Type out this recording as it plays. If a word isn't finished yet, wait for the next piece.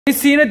Hey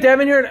Cena,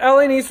 Devin here at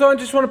LA Nissan.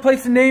 Just want to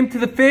place a name to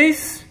the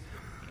face.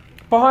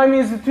 Behind me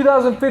is the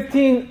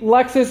 2015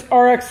 Lexus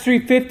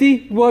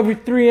RX350. We'll have your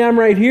 3M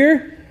right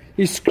here.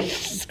 Your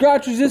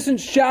scratch resistant,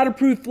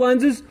 shatterproof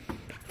lenses.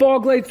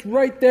 Fog lights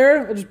right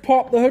there. I'll just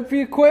pop the hood for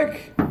you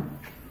quick.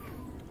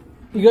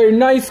 You got your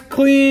nice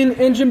clean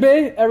engine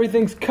bay.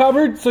 Everything's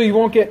covered so you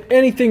won't get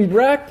anything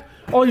wrecked.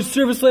 All your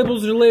service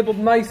labels are labeled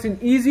nice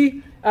and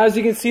easy. As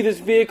you can see, this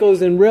vehicle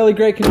is in really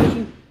great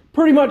condition.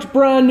 Pretty much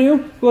brand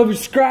new. We'll have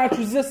your scratch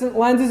resistant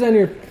lenses and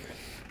your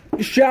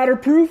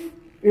shatterproof.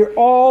 Your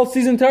all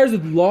season tires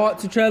with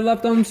lots of tread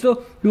left on them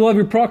still. You'll have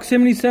your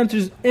proximity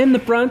sensors in the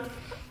front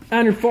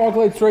and your fog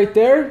lights right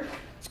there.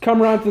 Let's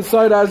come around to the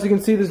side. As you can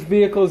see, this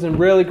vehicle is in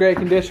really great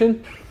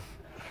condition.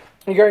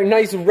 You got your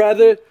nice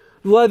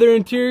leather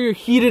interior,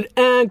 heated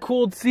and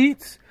cooled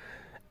seats.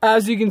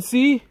 As you can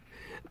see,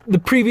 the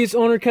previous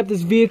owner kept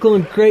this vehicle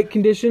in great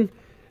condition.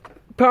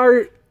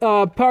 Power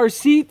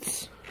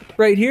seats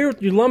right here with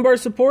your lumbar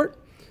support,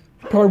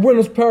 power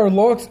windows, power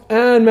locks,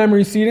 and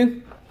memory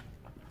seating.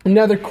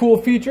 Another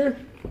cool feature.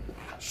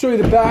 Show you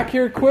the back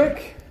here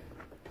quick.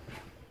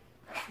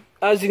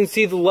 As you can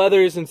see, the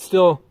leather is in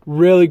still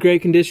really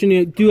great condition.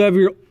 You do have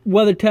your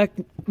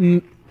WeatherTech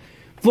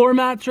floor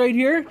mats right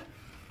here.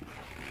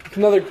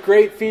 Another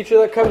great feature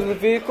that comes with the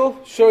vehicle.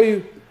 Show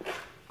you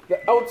the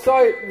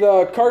outside,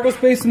 the cargo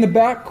space in the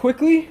back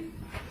quickly.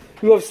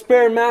 You have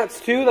spare mats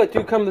too that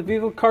do come with the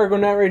vehicle. Cargo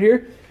net right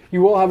here.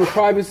 You will have a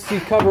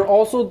privacy cover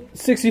also.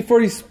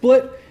 60-40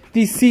 split.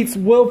 These seats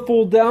will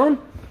fold down.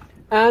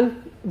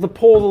 And the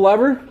pull the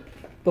lever.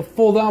 They'll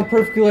fold down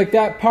perfectly like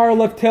that. Power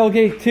lift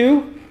tailgate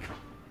too.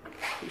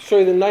 Show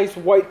you the nice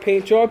white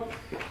paint job.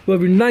 You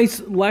have your nice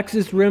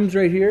Lexus rims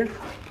right here.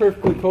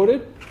 Perfectly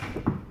coated.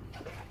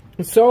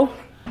 And so,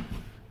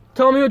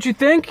 tell me what you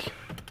think.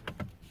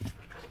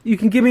 You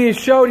can give me a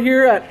shout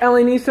here at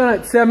LA Nissan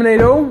at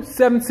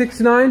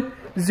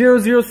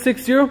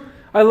 780-769-0060.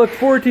 I look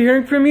forward to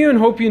hearing from you and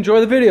hope you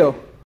enjoy the video.